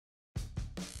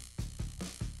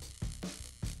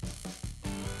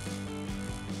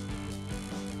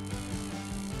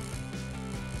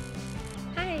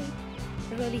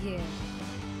really here.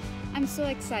 I'm so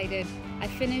excited. I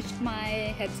finished my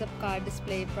heads-up car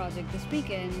display project this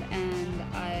weekend, and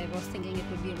I was thinking it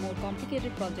would be a more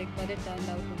complicated project, but it turned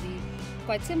out to be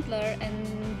quite simpler,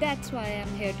 and that's why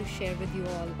I'm here to share with you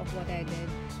all of what I did.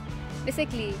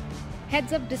 Basically,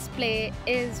 heads-up display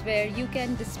is where you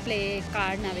can display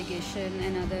car navigation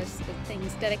and other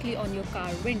things directly on your car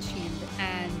windshield,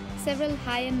 and several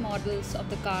high-end models of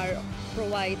the car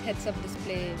provide heads-up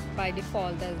display by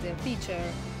default as their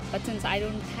feature. But since I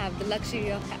don't have the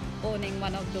luxury of owning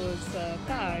one of those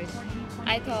cars,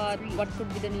 I thought what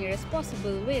could be the nearest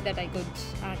possible way that I could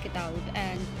arc it out.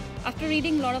 And after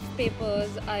reading a lot of papers,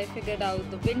 I figured out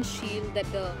the windshield that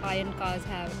the high-end cars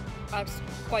have are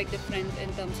quite different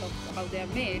in terms of how they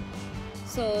are made.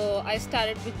 So I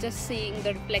started with just seeing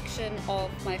the reflection of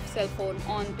my cell phone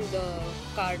onto the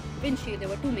car windshield. There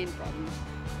were two main problems.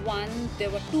 One, there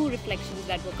were two reflections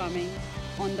that were coming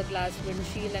on the glass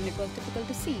windshield and it was difficult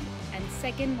to see. And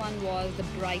second one was the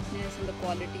brightness and the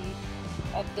quality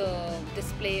of the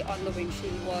display on the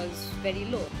windshield was very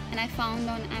low. And I found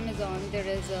on Amazon there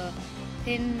is a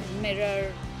thin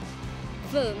mirror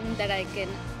film that I can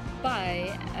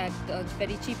buy at a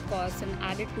very cheap cost and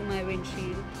add it to my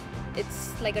windshield.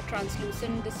 It's like a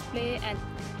translucent display, and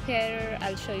here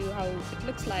I'll show you how it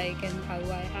looks like and how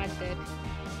I had it.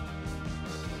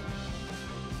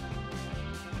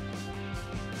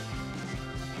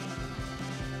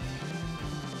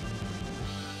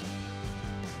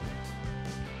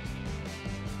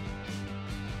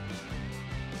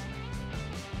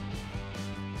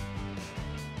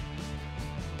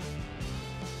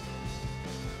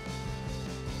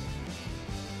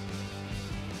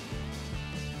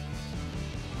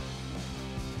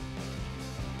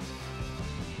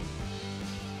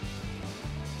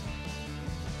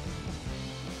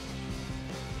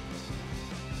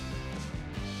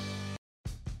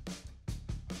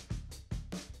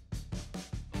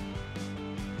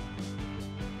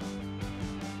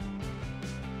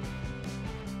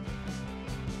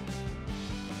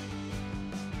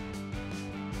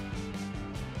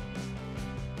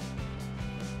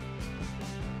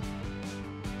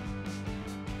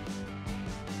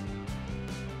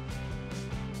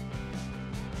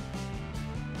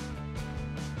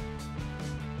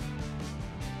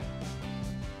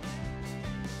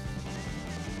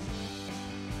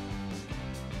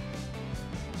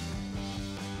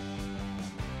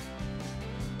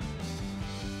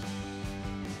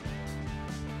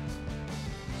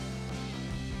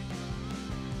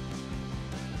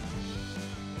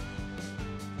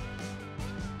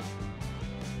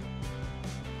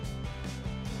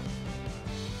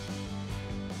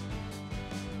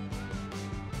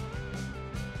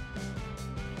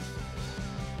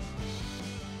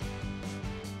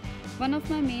 One of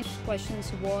my main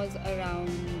questions was around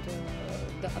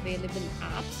the available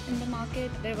apps in the market.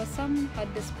 There were some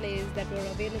HUD displays that were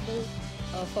available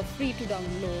for free to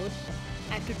download.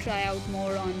 I had to try out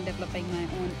more on developing my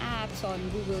own apps on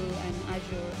Google and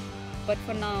Azure. But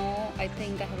for now, I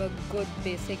think I have a good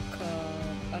basic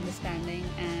understanding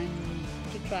and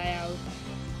to try out.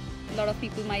 A lot of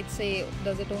people might say,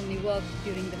 does it only work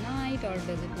during the night or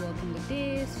does it work in the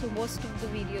day? So most of the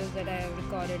videos that I have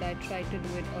recorded, I try to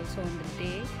do it also on the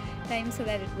day time so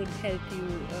that it would help you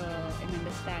in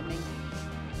understanding.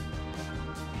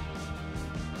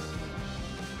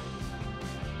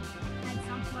 And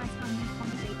southwest on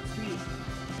 28th Street.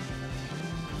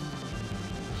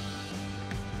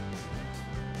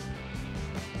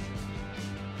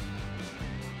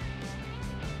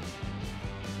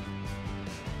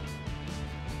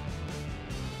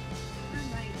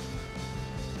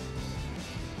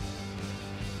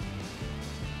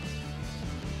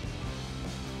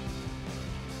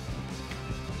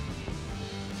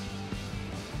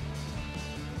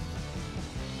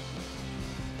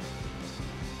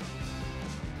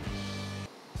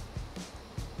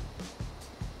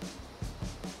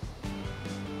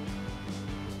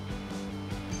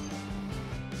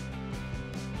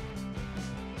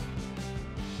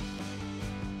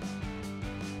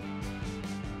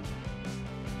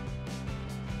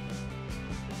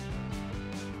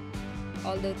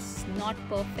 Although it's not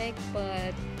perfect,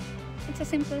 but it's a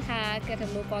simple hack at a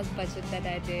low cost budget that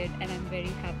I did, and I'm very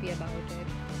happy about it.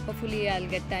 Hopefully I'll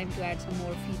get time to add some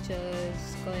more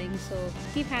features going, so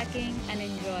keep hacking and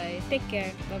enjoy. Take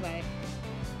care. Bye bye.